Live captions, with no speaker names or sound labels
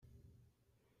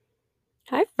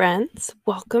Hi, friends.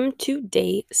 Welcome to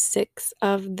day 6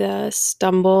 of the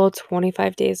Stumble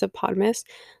 25 Days of Podmas.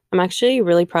 I'm actually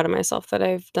really proud of myself that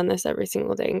I've done this every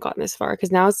single day and gotten this far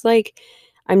because now it's like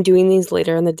I'm doing these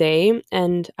later in the day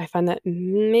and I find that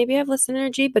maybe I have less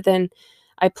energy, but then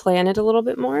I plan it a little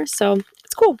bit more. So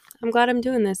it's cool. I'm glad I'm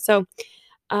doing this.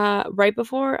 Right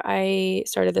before I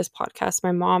started this podcast,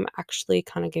 my mom actually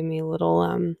kind of gave me a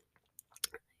little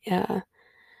yeah,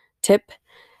 tip.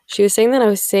 She was saying that I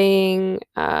was saying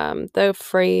the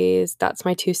phrase, that's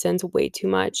my 2 cents, way too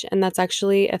much. And that's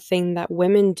actually a thing that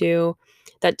women do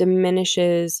that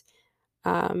diminishes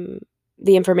um,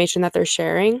 the information that they're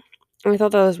sharing. And I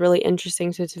thought that was really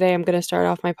interesting. So today I'm going to start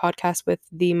off my podcast with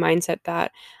the mindset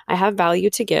that I have value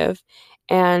to give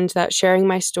and that sharing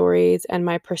my stories and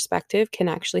my perspective can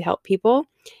actually help people.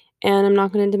 And I'm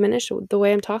not going to diminish the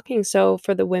way I'm talking. So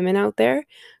for the women out there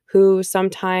who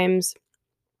sometimes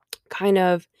kind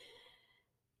of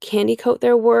candy coat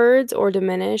their words or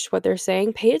diminish what they're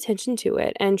saying, pay attention to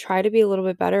it and try to be a little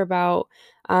bit better about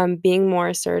being more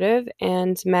assertive.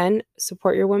 And men,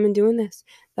 support your women doing this.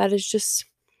 That is just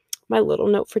my little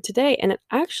note for today. And it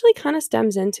actually kind of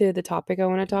stems into the topic I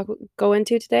want to go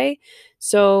into today.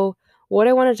 So, what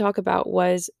I want to talk about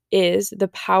is the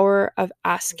power of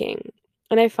asking.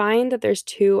 And I find that there's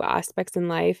two aspects in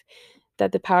life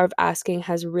that the power of asking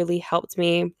has really helped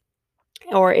me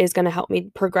or is going to help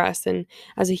me progress and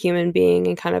as a human being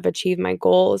and kind of achieve my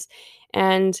goals.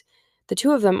 And the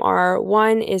two of them are,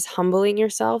 one is humbling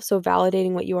yourself, so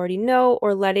validating what you already know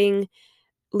or learning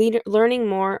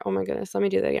more. Oh my goodness, let me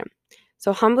do that again.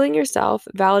 So humbling yourself,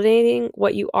 validating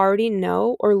what you already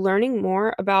know or learning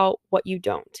more about what you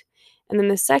don't. And then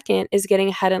the second is getting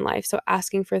ahead in life, so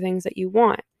asking for things that you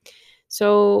want.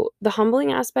 So the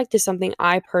humbling aspect is something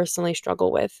I personally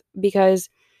struggle with because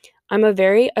I'm a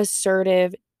very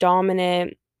assertive,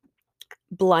 dominant,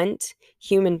 blunt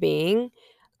human being.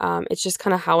 It's just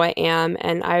kind of how I am,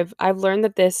 and I've learned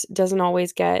that this doesn't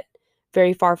always get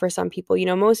very far for some people. You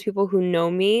know, most people who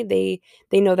know me, they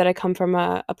know that I come from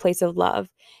a place of love,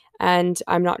 and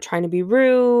I'm not trying to be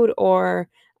rude or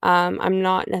I'm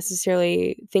not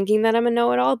necessarily thinking that I'm a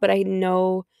know-it-all, but I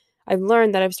know I've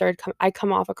learned that I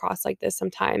come off across like this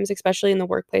sometimes, especially in the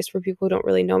workplace for people who don't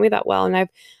really know me that well, and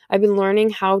I've been learning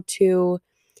how to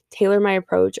tailor my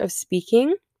approach of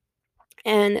speaking,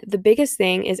 and the biggest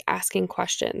thing is asking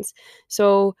questions.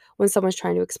 So, when someone's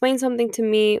trying to explain something to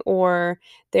me, or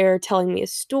they're telling me a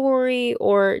story,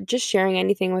 or just sharing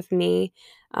anything with me,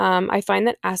 I find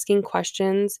that asking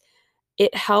questions,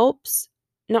 it helps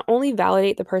not only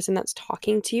validate the person that's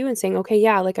talking to you and saying, okay,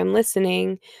 yeah, like I'm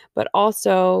listening, but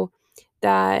also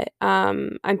that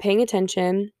I'm paying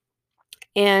attention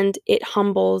and it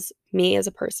humbles me as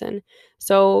a person.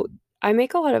 So I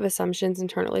make a lot of assumptions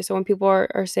internally. So when people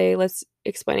are say, let's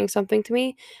explaining something to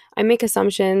me, I make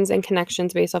assumptions and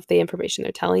connections based off the information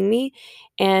they're telling me.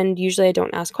 And usually I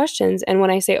don't ask questions. And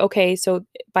when I say, okay, so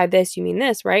by this you mean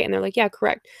this, right? And they're like, yeah,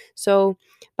 correct. So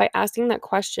by asking that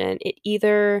question, it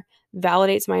either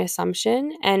validates my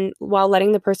assumption and while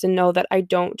letting the person know that I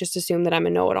don't just assume that I'm a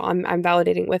know-it-all. I'm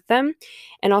validating with them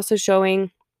and also showing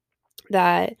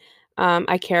that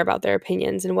I care about their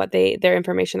opinions and their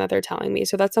information that they're telling me.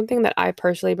 So that's something that I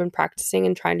personally have been practicing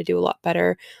and trying to do a lot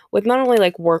better with not only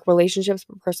like work relationships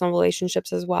but personal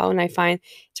relationships as well. And I find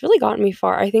it's really gotten me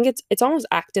far. I think it's almost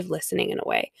active listening in a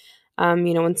way.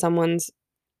 When someone's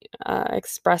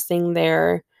expressing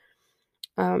their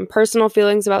personal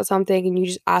feelings about something and you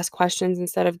just ask questions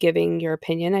instead of giving your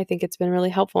opinion, I think it's been really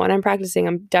helpful. And I'm practicing.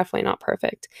 I'm definitely not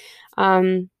perfect.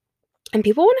 Um, and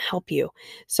people want to help you.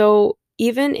 So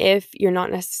even if you're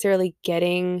not necessarily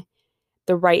getting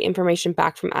the right information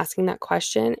back from asking that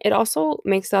question, it also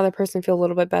makes the other person feel a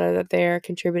little bit better that they're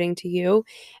contributing to you.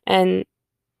 And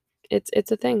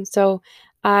it's a thing. So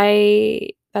I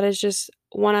that is just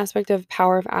one aspect of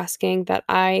power of asking that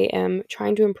I am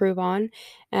trying to improve on.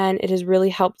 And it has really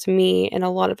helped me in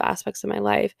a lot of aspects of my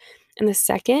life. And the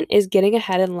second is getting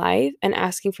ahead in life and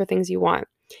asking for things you want.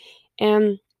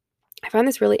 And I find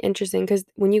this really interesting because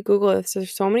when you Google this,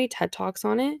 there's so many TED Talks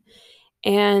on it.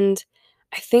 And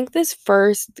I think this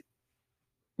first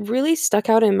really stuck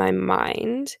out in my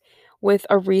mind with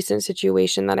a recent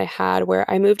situation that I had where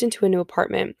I moved into a new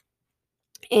apartment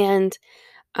and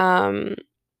um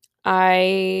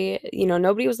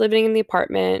nobody was living in the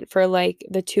apartment for like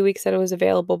the 2 weeks that it was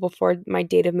available before my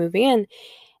date of moving in.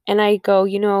 And I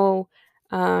go,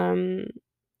 um,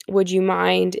 would you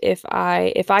mind if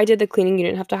I did the cleaning, you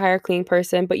didn't have to hire a cleaning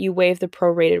person, but you waive the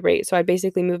prorated rate. So I'd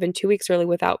basically move in 2 weeks early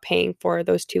without paying for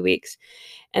those 2 weeks.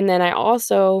 And then I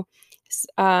also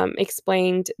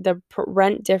explained the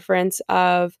rent difference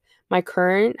of my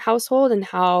current household and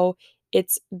how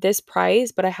it's this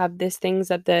price, but I have this things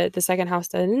that the second house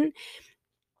didn't.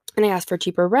 And I asked for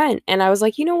cheaper rent. And I was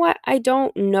like, you know what? I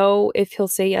don't know if he'll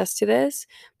say yes to this,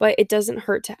 but it doesn't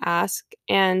hurt to ask.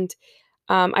 And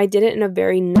I did it in a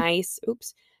very nice,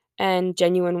 and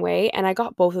genuine way. And I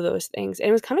got both of those things. And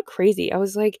it was kind of crazy. I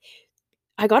was like,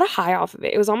 I got a high off of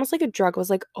it. It was almost like a drug. I was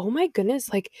like, oh my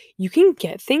goodness, like you can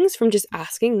get things from just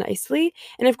asking nicely.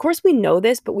 And of course, we know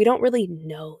this, but we don't really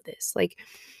know this. Like,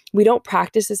 we don't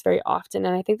practice this very often.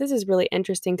 And I think this is really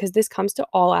interesting because this comes to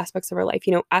all aspects of our life,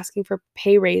 asking for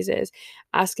pay raises,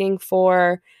 asking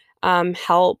for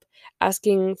help,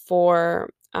 asking for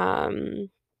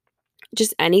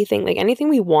just anything, like anything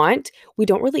we want, we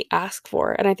don't really ask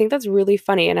for. And I think that's really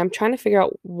funny. And I'm trying to figure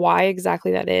out why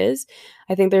exactly that is.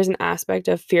 I think there's an aspect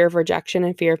of fear of rejection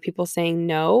and fear of people saying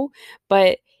no,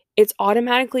 but it's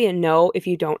automatically a no if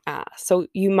you don't ask. So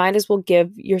you might as well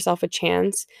give yourself a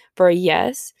chance for a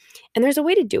yes. And there's a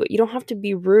way to do it. You don't have to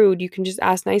be rude. You can just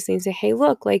ask nicely and say, hey,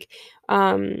 look, like,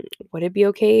 would it be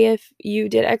okay if you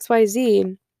did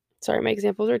XYZ? Sorry, my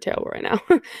examples are terrible right now.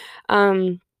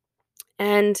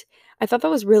 And I thought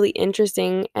that was really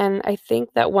interesting. And I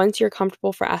think that once you're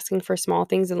comfortable for asking for small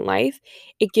things in life,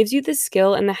 it gives you the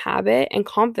skill and the habit and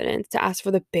confidence to ask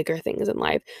for the bigger things in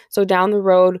life. So down the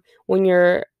road, when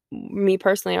me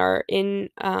personally, are in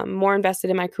more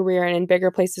invested in my career and in bigger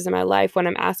places in my life, when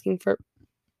I'm asking for,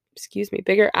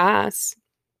 bigger asks,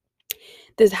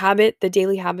 the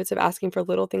daily habits of asking for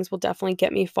little things will definitely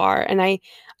get me far. And I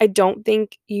don't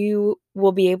think you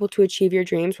will be able to achieve your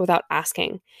dreams without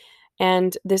asking.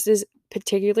 And this is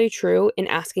particularly true in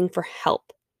asking for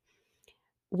help.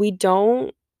 We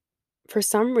don't, for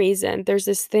some reason, there's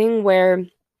this thing where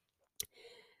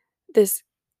the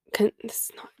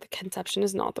conception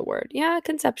is not the word. Yeah,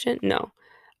 conception, no.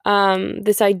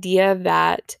 This idea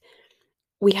that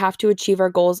we have to achieve our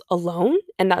goals alone,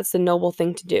 and that's the noble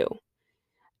thing to do.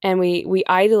 And we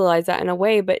idolize that in a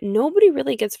way, but nobody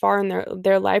really gets far in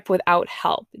their life without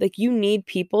help. Like, you need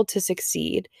people to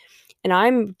succeed. And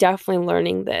I'm definitely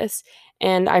learning this.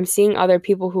 And I'm seeing other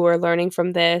people who are learning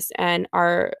from this and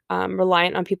are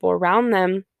reliant on people around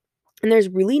them. And there's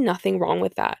really nothing wrong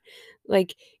with that.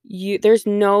 Like, there's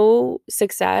no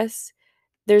success.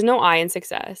 There's no I in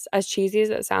success. As cheesy as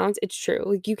it sounds, it's true.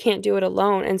 Like, you can't do it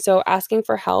alone. And so asking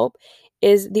for help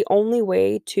is the only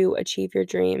way to achieve your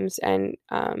dreams and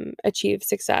achieve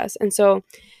success. And so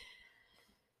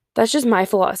that's just my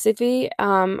philosophy.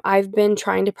 I've been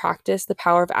trying to practice the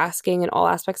power of asking in all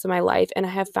aspects of my life, and I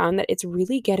have found that it's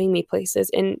really getting me places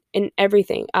in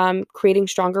everything. Creating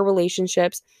stronger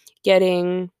relationships,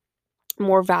 getting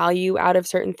more value out of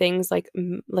certain things, like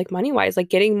money wise, like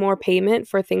getting more payment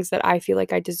for things that I feel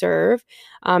like I deserve,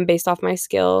 based off my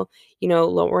skill,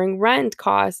 lowering rent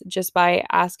costs just by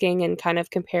asking and kind of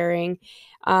comparing.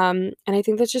 And I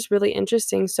think that's just really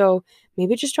interesting. So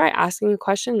maybe just try asking a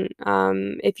question.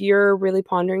 If you're really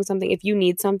pondering something, if you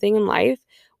need something in life,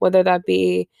 whether that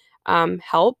be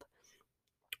help,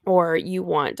 or you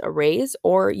want a raise,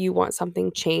 or you want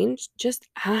something changed, just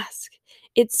ask.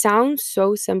 It sounds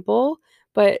so simple,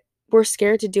 but we're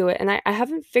scared to do it. And I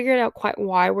haven't figured out quite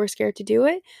why we're scared to do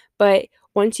it. But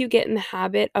once you get in the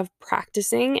habit of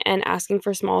practicing and asking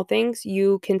for small things,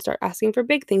 you can start asking for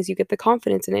big things. You get the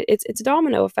confidence in it. It's a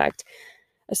domino effect,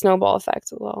 a snowball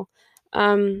effect as well.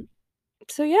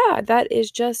 So yeah, that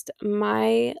is just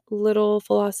my little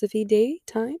philosophy day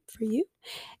time for you.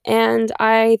 And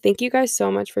I thank you guys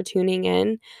so much for tuning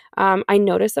in. I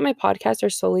noticed that my podcasts are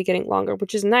slowly getting longer,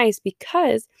 which is nice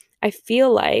because I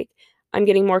feel like I'm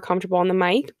getting more comfortable on the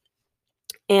mic.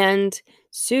 And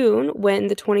soon, when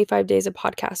the 25 days of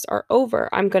podcasts are over,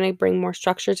 I'm going to bring more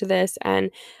structure to this. And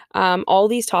all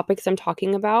these topics I'm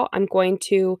talking about, I'm going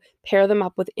to pair them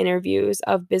up with interviews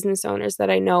of business owners that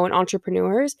I know and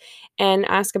entrepreneurs, and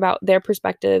ask about their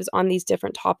perspectives on these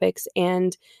different topics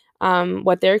and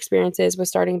what their experience is with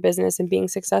starting a business and being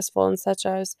successful and such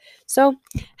as. So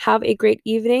have a great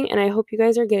evening. And I hope you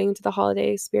guys are getting into the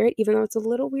holiday spirit, even though it's a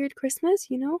little weird Christmas,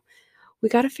 we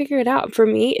got to figure it out. For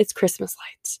me, it's Christmas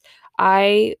lights.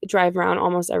 I drive around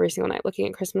almost every single night looking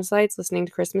at Christmas lights, listening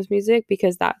to Christmas music,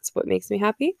 because that's what makes me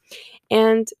happy.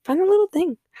 And find a little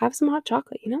thing. Have some hot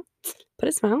chocolate, put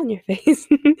a smile on your face.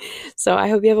 So I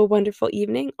hope you have a wonderful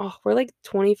evening. Oh, we're like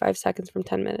 25 seconds from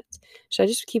 10 minutes. Should I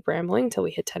just keep rambling until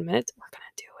we hit 10 minutes? We're going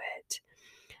to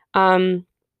do it.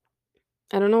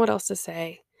 I don't know what else to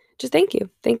say. Just thank you.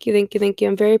 Thank you. Thank you. Thank you.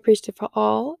 I'm very appreciative for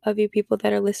all of you people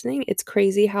that are listening. It's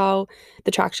crazy how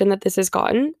the traction that this has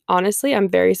gotten. Honestly, I'm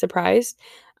very surprised.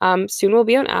 Soon we'll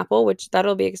be on Apple, which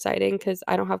that'll be exciting because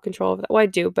I don't have control of that. Well, I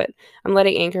do, but I'm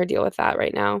letting Anchor deal with that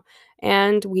right now.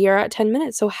 and we are at 10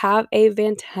 minutes. So have a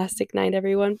fantastic night,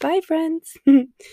 everyone. Bye, friends.